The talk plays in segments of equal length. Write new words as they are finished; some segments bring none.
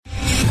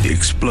the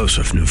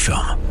explosive new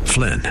film,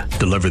 Flynn,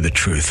 deliver the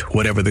truth,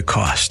 whatever the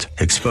cost,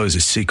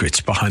 exposes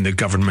secrets behind the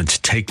government's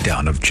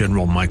takedown of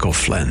General Michael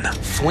Flynn.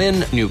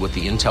 Flynn knew what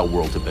the intel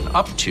world had been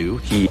up to.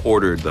 He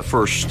ordered the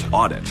first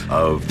audit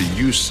of the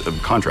use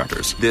of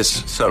contractors.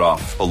 This set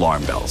off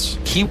alarm bells.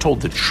 He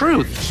told the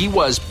truth. He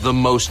was the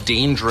most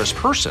dangerous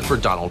person for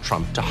Donald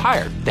Trump to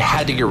hire. They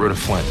had to get rid of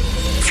Flynn.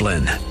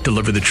 Flynn,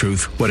 deliver the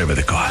truth, whatever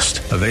the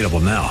cost. Available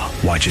now.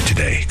 Watch it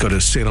today. Go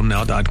to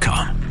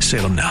salemnow.com.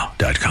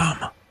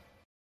 salemnow.com.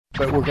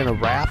 But we're going to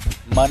wrap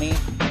money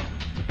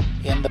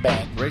in the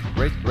bank.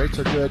 Rates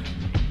are good.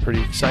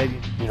 Pretty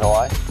exciting. You know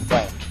why?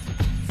 Why?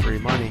 Free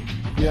money.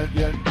 You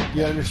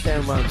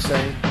understand what I'm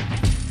saying?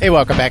 Hey,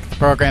 welcome back to the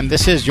program.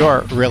 This is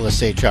your Real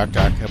Estate Chalk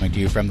Talk coming to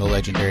you from the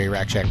legendary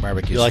Rack Shack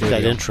Barbecue Studio. You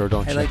like that intro,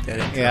 don't you? I like that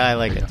intro. Yeah, I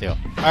like it too.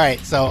 All right,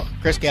 so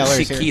Chris Geller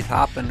is see here. Keith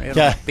hopping,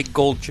 big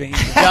gold chain.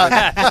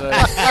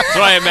 That's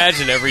what I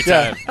imagine every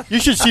time. You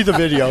should see the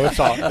video. It's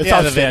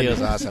the video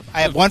is awesome.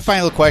 I have one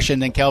final question,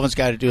 then Kelvin's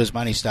got to do his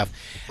money stuff.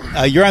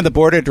 You're on the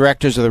board of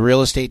directors of the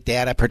Real Estate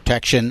Data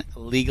Protection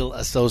Legal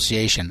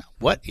Association.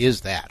 What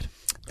is that?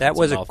 That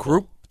was a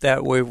group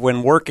that we've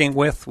been working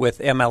with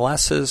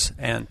MLSs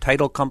and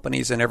title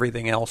companies and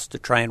everything else to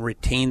try and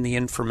retain the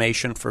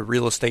information for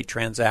real estate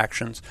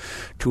transactions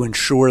to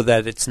ensure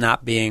that it's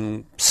not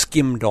being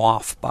skimmed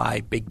off by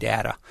big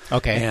data.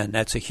 Okay. And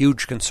that's a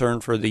huge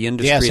concern for the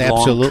industry Yes,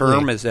 long term,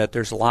 absolutely. is that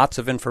there's lots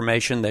of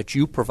information that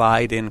you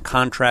provide in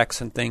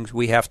contracts and things.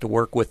 We have to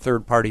work with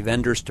third-party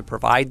vendors to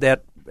provide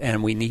that,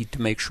 and we need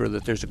to make sure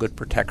that there's a good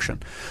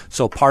protection.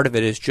 So part of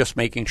it is just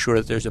making sure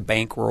that there's a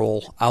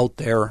bankroll out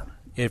there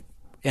if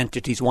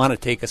entities want to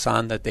take us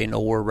on, that they know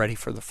we're ready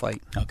for the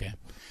fight. Okay.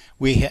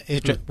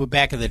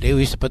 Back in the day, we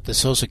used to put the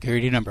Social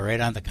Security number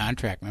right on the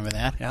contract. Remember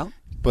that? Yeah.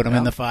 Put them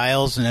in the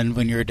files, and then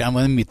when you were done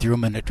with them, you threw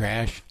them in the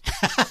trash.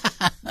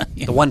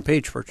 The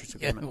one-page purchase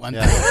agreement.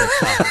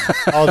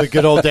 All the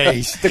good old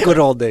days. The good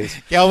old days.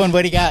 Kelvin,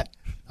 what do you got?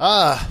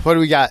 What do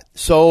we got?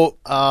 So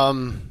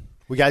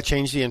we got to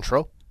change the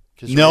intro.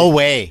 No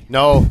way.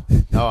 No,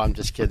 I'm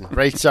just kidding.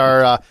 Rates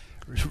are,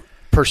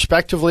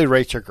 prospectively,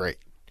 rates are great.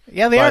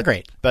 Yeah, they are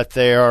great. But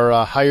they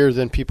are higher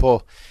than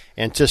people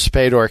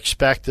anticipate or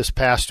expect. This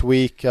past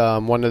week,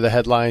 one of the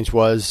headlines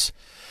was,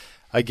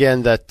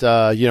 again, that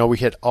we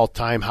hit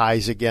all-time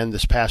highs again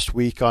this past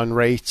week on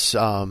rates.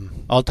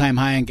 All-time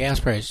high on gas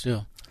price,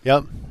 too.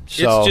 Yep.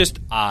 So, it's just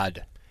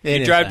odd.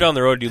 You drive down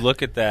the road, you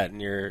look at that,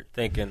 and you're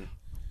thinking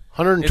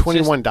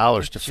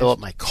 $121 to fill up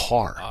my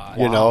car,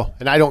 know?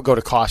 And I don't go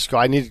to Costco.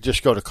 I need to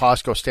just go to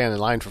Costco, stand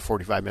in line for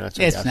 45 minutes.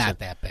 It's not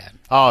that bad.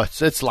 Oh,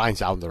 it's lines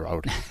down the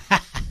road.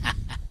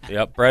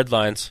 Yep, red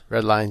lines.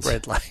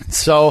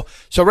 So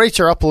rates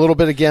are up a little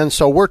bit again.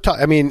 So we're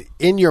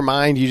in your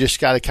mind, you just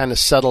got to kind of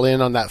settle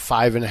in on that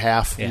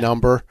 5.5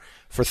 number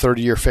for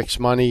 30-year fixed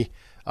money.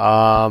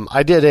 And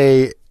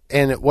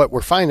what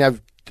we're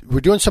finding, we're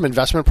doing some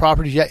investment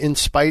properties yet in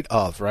spite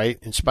of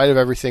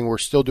everything, we're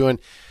still doing.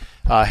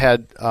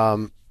 Had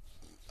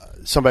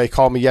somebody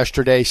called me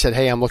yesterday, said,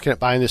 "Hey, I'm looking at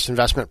buying this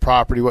investment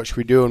property. What should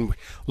we do?" And we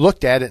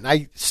looked at it, and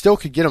I still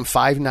could get them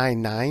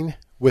 $599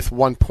 with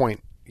 1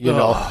 point,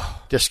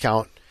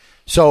 discount.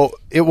 So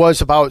it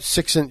was about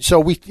 6. And so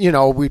we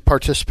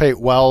participate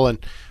well, and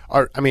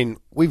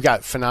we've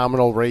got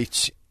phenomenal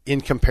rates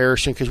in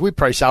comparison because we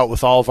price out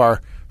with all of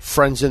our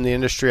friends in the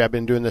industry. I've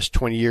been doing this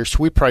 20 years, so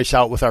we price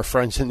out with our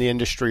friends in the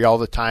industry all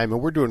the time,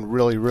 and we're doing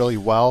really, really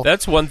well.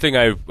 That's one thing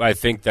I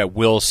think that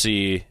we'll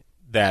see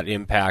that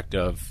impact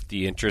of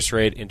the interest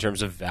rate in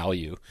terms of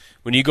value.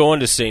 When you go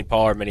into St.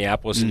 Paul or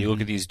Minneapolis and you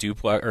look at these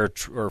duplex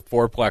or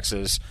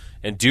fourplexes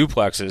and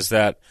duplexes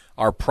that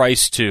are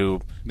priced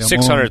to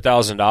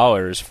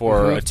 $600,000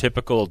 for a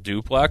typical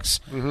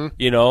duplex,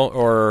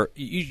 or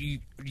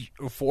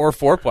for a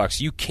fourplex,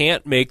 you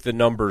can't make the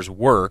numbers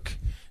work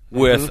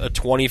with a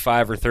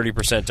 25 or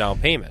 30% down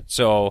payment.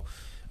 So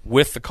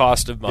with the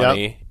cost of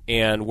money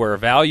and where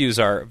values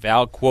are,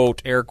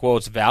 quote, air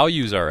quotes,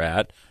 values are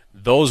at,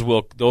 those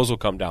will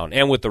come down.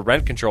 And with the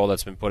rent control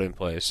that's been put in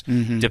place,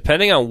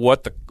 depending on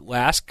what the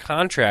last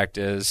contract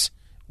is,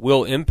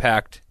 will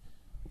impact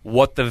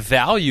what the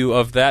value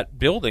of that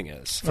building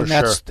is. And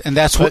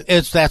that's what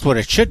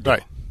it should do.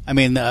 Right. I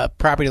mean, the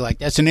property like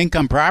that's an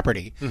income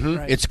property.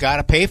 It's got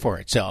to pay for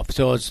itself.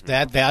 So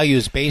that value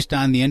is based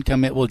on the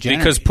income it will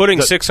generate. Because putting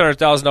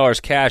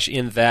 $600,000 cash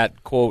in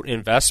that, quote,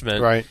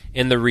 investment,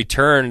 in the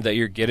return that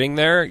you're getting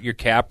there, your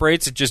cap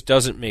rates, it just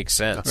doesn't make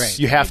sense. Right.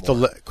 You have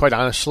to, quite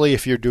honestly,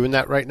 if you're doing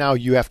that right now,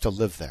 you have to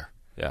live there.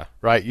 Yeah.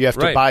 Right. You have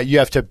to buy. You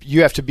have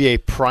to be a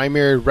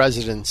primary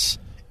residence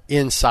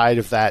inside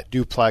of that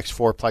duplex,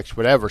 fourplex,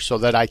 whatever, so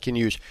that I can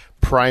use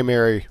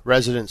primary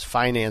residence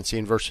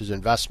financing versus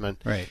investment.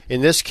 Right.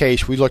 In this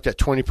case, we looked at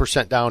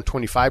 20% down,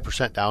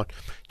 25% down.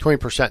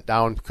 20%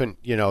 down couldn't,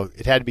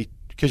 it had to be,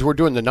 because we're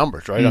doing the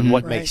numbers, right, on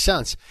what makes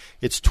sense.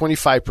 It's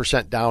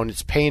 25% down.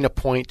 It's paying a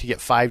point to get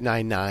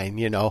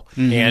 $599,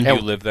 And you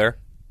live there?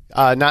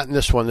 Not in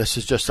this one. This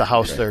is just a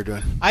house they're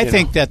doing. I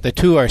think that the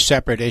two are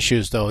separate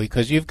issues, though,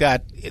 because you've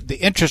got the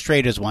interest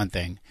rate is one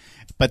thing,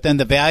 But then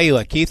the value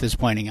that Keith is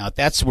pointing out,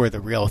 that's where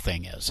the real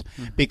thing is.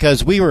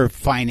 Because we were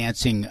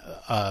financing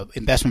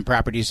investment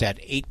properties at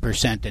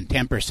 8% and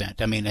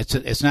 10%. I mean,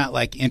 it's not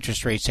like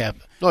interest rates have...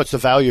 No, it's the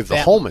value of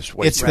the home is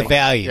way. It's the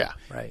value. Yeah.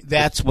 Right.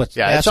 That's what.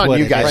 Yeah, that's it's on what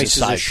you it guys' is. Prices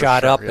side have for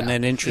shot sure, up, yeah. and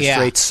then interest Yeah.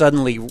 rates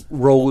suddenly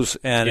rose,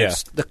 and Yeah.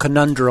 it's the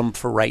conundrum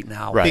for right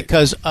now. Right.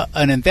 Because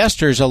an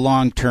investor is a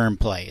long-term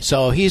play.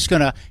 So his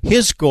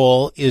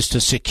goal is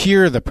to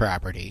secure the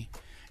property,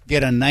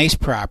 get a nice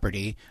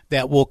property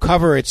that will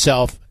cover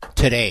itself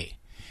today.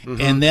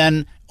 And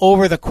then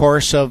over the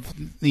course of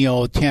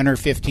 10 or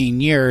 15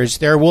 years,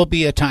 there will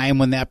be a time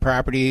when that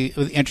property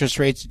interest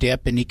rates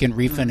dip and he can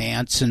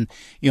refinance and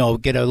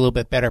get a little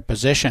bit better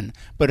position.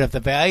 But if the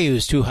value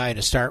is too high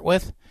to start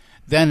with,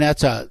 then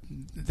that's a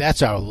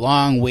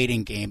long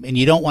waiting game, and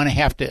you don't want to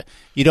have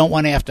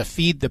to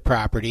feed the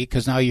property,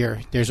 because now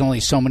there's only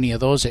so many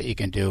of those that you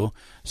can do.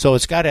 So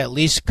it's got to at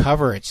least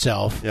cover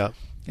itself. Yeah.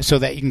 So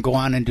that you can go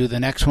on and do the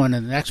next one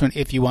and the next one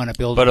if you want to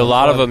build. But a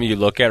lot of them you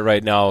look at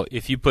right now,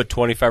 if you put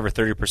 25 or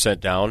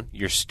 30% down,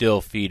 you're still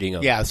feeding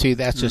them. Yeah, see,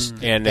 that's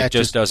just And it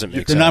just doesn't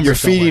make the sense.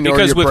 numbers You're don't feeding work. or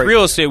Because you're with break-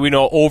 real estate, we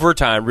know over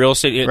time, real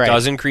estate it Right.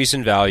 does increase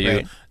in value.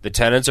 Right. The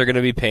tenants are going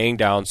to be paying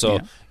down,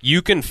 so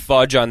you can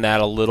fudge on that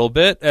a little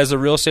bit as a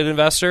real estate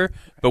investor.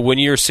 But when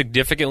you're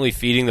significantly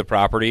feeding the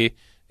property,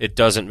 it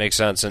doesn't make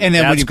sense. And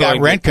then when you've got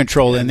rent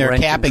control in there,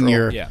 rent capping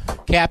control.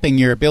 capping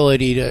your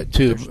ability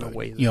to no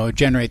way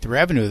generate the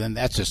revenue, then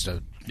that's just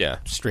a yeah.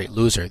 straight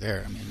loser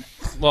there. I mean,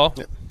 Well,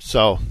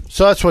 So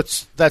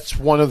that's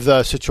one of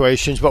the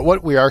situations. But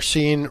what we are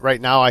seeing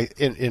right now,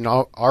 in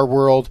our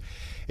world,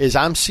 is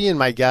I'm seeing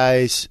my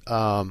guys.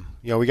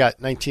 We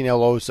got 19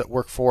 LOs that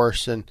work for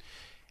us, and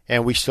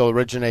we still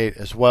originate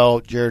as well,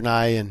 Jared and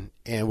I.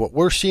 And what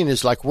we're seeing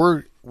is like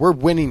we're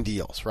winning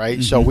deals,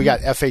 right? So we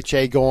got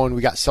FHA going,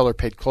 we got seller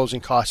paid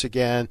closing costs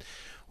again.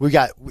 We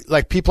got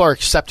people are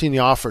accepting the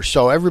offer,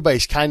 so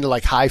everybody's kind of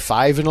like high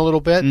fiving a little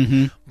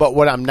bit. But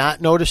what I'm not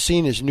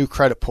noticing is new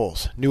credit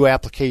pulls, new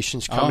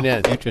applications coming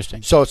in.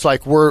 Interesting. So it's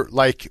like we're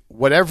like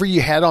whatever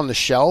you had on the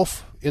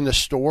shelf in the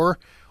store,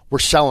 we're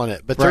selling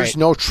it, but there's Right.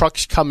 no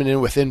trucks coming in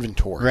with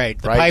inventory.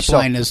 right. The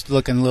pipeline is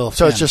looking a little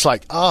So thin. it's just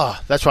like,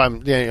 that's why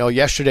I'm,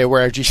 yesterday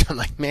where I'm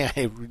like, man,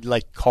 hey,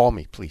 call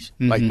me, please.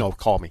 Like, no,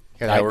 call me.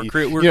 yeah, we're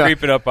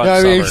creeping up on I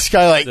summer. mean, it's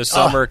kind of like, the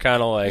summer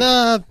kind of like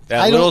that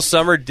I little don't-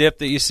 summer dip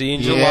that you see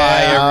in July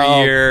Yeah.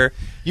 every year.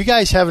 You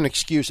guys have an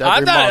excuse every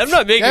I'm not- month. I'm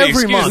not making an every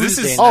excuse. month. This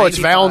is it's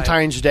 95.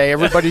 Valentine's Day.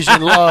 Everybody's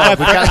in love.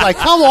 We got like,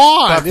 come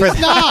on, it's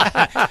not.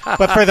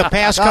 But for the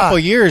past couple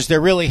years, there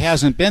really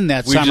hasn't been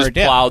that We summer just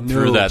dip. plowed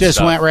through that Just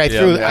stuff. went right Yeah.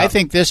 through. Yeah. I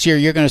think this year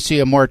you're going to see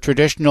a more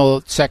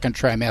traditional second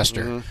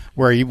trimester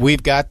where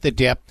we've got the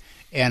dip,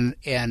 and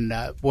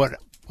what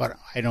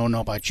I don't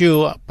know about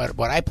you, but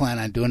what I plan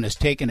on doing is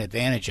taking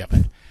advantage of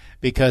it,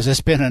 because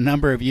it's been a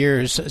number of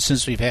years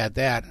since we've had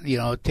that.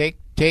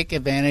 Take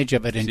advantage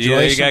of it.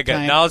 Enjoy some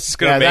time. Now it's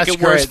going to make that's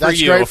it worse great. for That's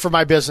you. great for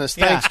my business.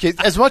 Yeah. Thanks,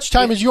 Keith. As much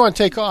time as you want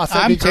to take off,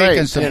 that'd I'm be great.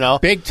 taking some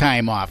big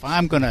time off.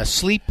 I'm going to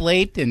sleep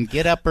late and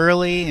get up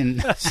early.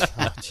 And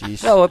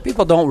No, what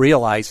people don't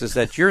realize is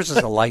that yours is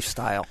a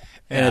lifestyle.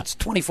 And Yeah. it's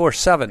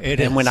 24/7. It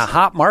And when is. a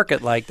hot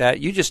market like that,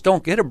 you just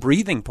don't get a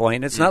breathing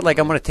point. It's not like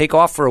I'm going to take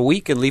off for a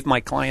week and leave my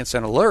clients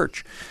in a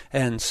lurch.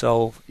 And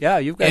so, yeah,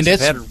 you guys and have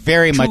it's had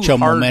very two much a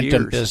hard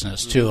momentum years.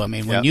 business too. I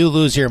mean, when Yeah. you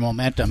lose your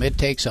momentum, it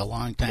takes a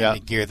long time Yeah. to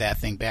gear that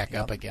thing back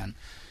up again.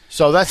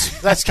 So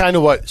that's kind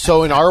of what.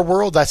 So in our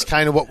world, that's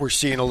kind of what we're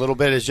seeing a little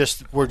bit. Is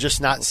just we're just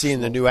not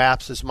seeing the new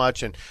apps as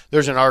much. And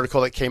there's an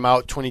article that came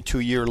out,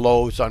 22-year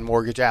lows on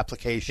mortgage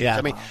applications. Yeah.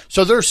 I mean,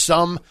 so there's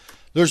some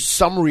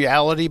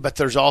reality, but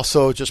there's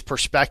also just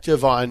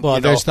perspective on. Well,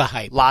 there's the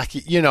hype. I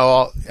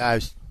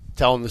was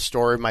telling the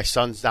story. My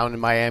son's down in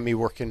Miami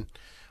working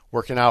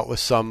out with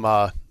some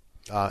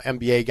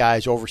NBA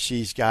guys,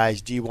 overseas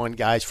guys, D1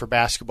 guys for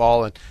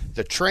basketball, and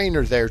the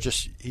trainer there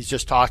he's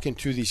just talking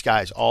to these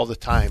guys all the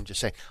time,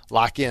 just saying,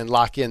 lock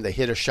in. They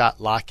hit a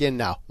shot, lock in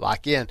now,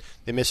 lock in.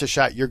 They miss a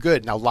shot, you're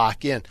good. Now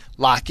lock in.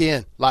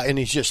 And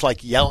he's just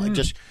like yelling,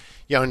 just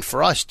and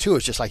for us too,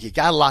 it's just like you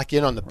got to lock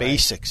in on the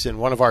basics. And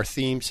one of our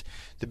themes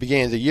at the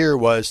beginning of the year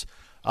was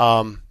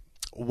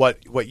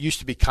what used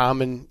to be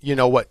common,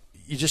 what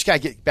you just got to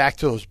get back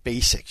to those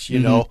basics,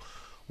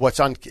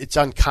 it's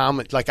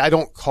uncommon. Like, I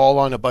don't call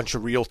on a bunch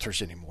of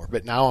realtors anymore,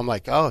 but now I'm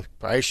like, oh,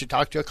 probably should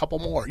talk to a couple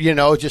more,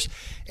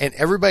 and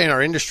everybody in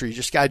our industry, you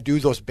just got to do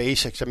those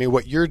basics. I mean,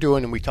 what you're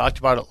doing, and we talked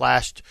about it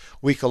last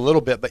week a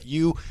little bit, but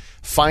you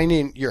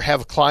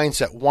have clients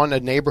that want a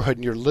neighborhood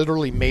and you're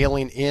literally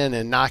mailing in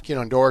and knocking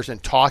on doors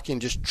and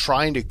talking, just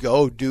trying to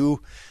go do,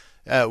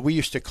 we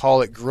used to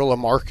call it guerrilla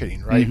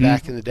marketing, right?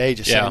 Back in the day,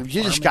 saying,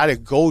 you just got to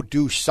go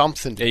do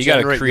something to you got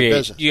to generate create. your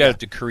business. You got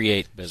to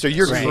create business. So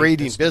you're Right.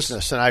 creating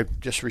business, and I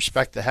just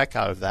respect the heck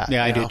out of that.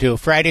 Yeah, I do too.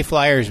 Friday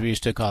flyers, we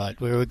used to call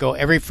it. We would go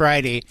every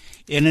Friday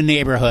in a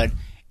neighborhood,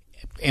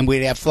 and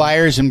we'd have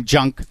flyers and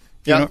junk,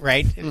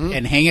 right?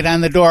 And hang it on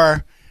the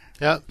door,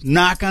 Yeah.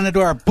 knock on the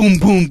door, boom,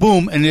 boom,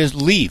 boom, and just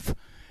leave.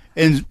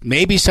 And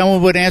maybe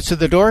someone would answer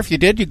the door. If you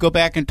did, you go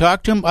back and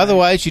talk to him.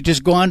 Otherwise, you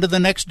just go on to the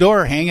next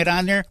door, hang it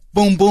on there,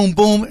 boom, boom,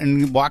 boom,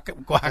 and walk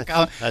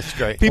out. That's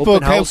great.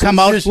 People come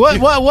out.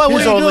 What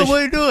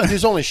are you doing?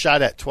 He's only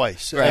shot at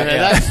twice. Right.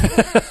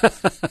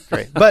 That's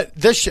great. But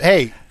this,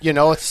 hey, it's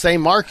the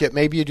same market.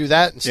 Maybe you do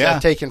that instead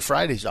of taking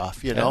Fridays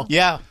off.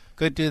 Yeah,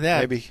 could do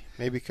that.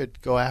 Maybe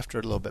could go after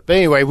it a little bit. But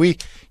anyway, we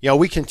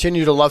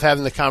continue to love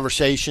having the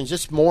conversations.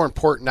 It's more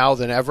important now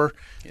than ever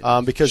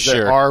because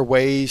there are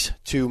ways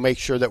to make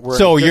sure that we're.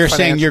 So you're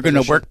saying you're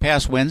going to work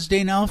past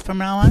Wednesday now from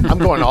now on? I'm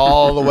going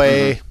all the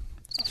way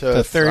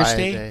to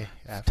Thursday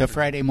to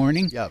Friday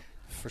morning. Yep,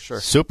 for sure.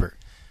 Super.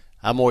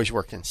 I'm always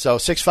working. So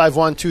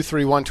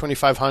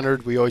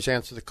 651-231-2500. We always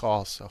answer the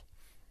call. So.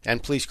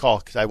 And please call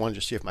because I wanted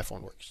to see if my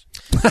phone works.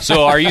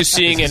 So, are you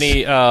seeing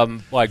any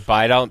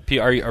buy down?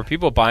 Are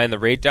people buying the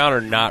rate down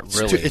or not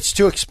really? It's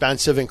too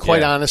expensive, and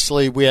quite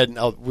honestly, we had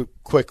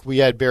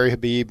Barry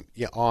Habib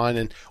on,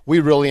 and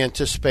we really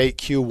anticipate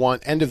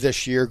Q1 end of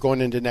this year,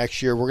 going into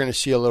next year, we're going to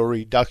see a little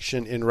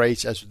reduction in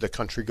rates as the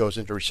country goes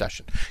into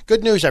recession.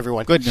 Good news,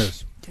 everyone. Good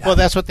news. Yeah. Well,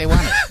 that's what they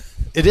wanted.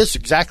 It is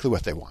exactly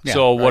what they want. Yeah,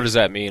 so, what does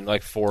that mean?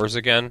 Like 4s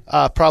again?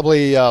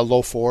 Probably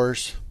low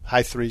 4s.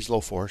 High 3s,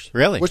 low 4s.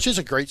 Really? Which is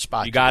a great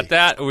spot. You got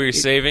that? Were you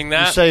saving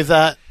that? You save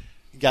that.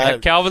 Got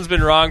it. Calvin's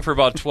been wrong for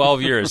about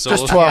 12 years. So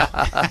Just 12.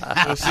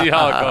 We'll see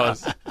how it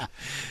goes.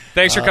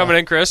 Thanks for coming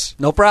in, Chris.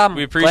 No problem.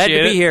 We appreciate Glad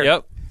to be here.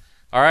 Yep.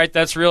 All right,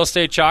 that's Real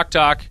Estate Chalk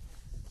Talk.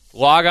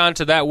 Log on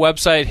to that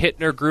website,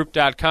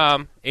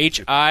 hittnergroup.com,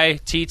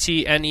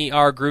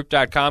 HITTNER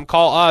group.com.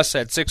 Call us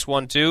at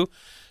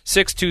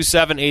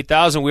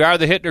 612-627-8000. We are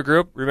the Hittner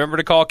Group. Remember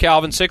to call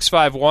Calvin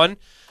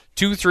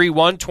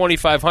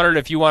 651-231-2500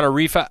 if you want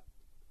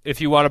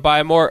to buy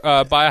a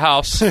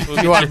house.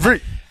 We'll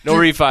no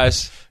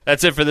refis.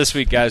 That's it for this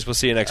week, guys. We'll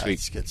see you next week.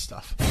 That's good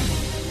stuff.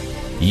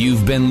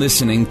 You've been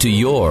listening to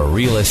your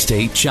Real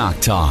Estate Chalk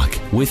Talk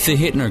with the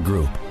Hittner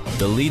Group,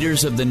 the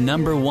leaders of the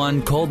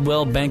 #1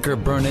 Coldwell Banker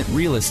Burnett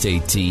real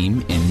estate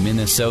team in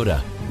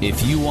Minnesota.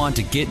 If you want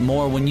to get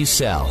more when you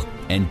sell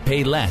and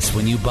pay less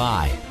when you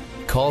buy,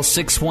 call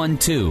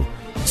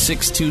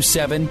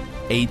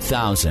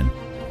 612-627-8000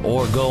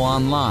 or go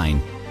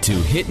online to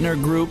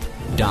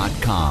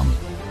hittnergroup.com.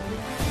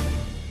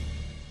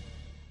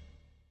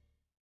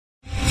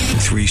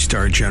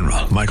 3-star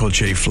General Michael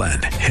J.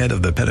 Flynn, head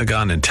of the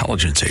Pentagon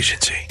Intelligence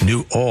Agency,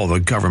 knew all the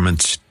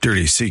government's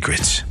dirty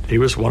secrets. He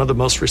was one of the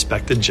most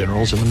respected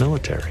generals in the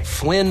military.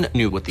 Flynn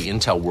knew what the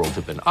intel world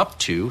had been up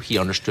to. He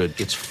understood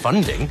its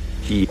funding.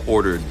 He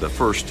ordered the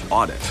first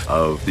audit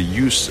of the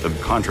use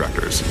of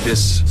contractors.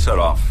 This set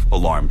off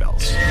alarm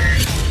bells.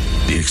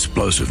 The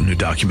explosive new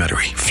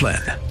documentary,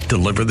 Flynn,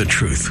 Deliver the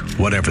Truth,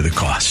 Whatever the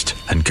Cost,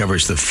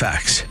 uncovers the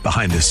facts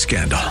behind this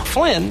scandal.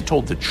 Flynn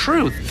told the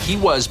truth. He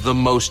was the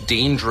most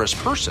dangerous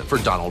person for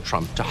Donald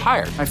Trump to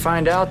hire. I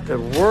find out the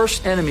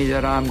worst enemy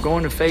that I'm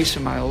going to face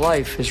in my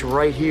life is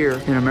right here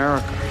in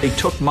America. They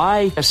took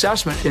my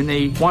assessment and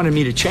they wanted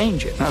me to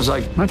change it. And I was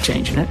like, I'm not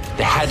changing it.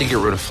 They had to get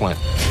rid of Flynn.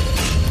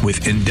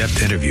 With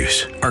in-depth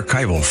interviews,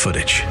 archival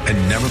footage,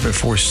 and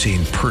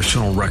never-before-seen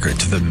personal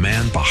records of the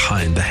man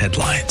behind the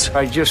headlines.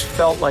 I just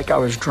felt like I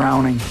was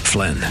drowning.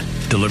 Flynn,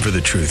 Deliver the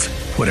Truth,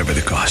 Whatever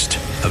the Cost.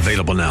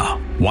 Available now.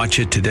 Watch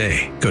it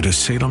today. Go to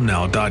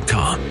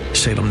salemnow.com.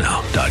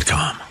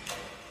 salemnow.com.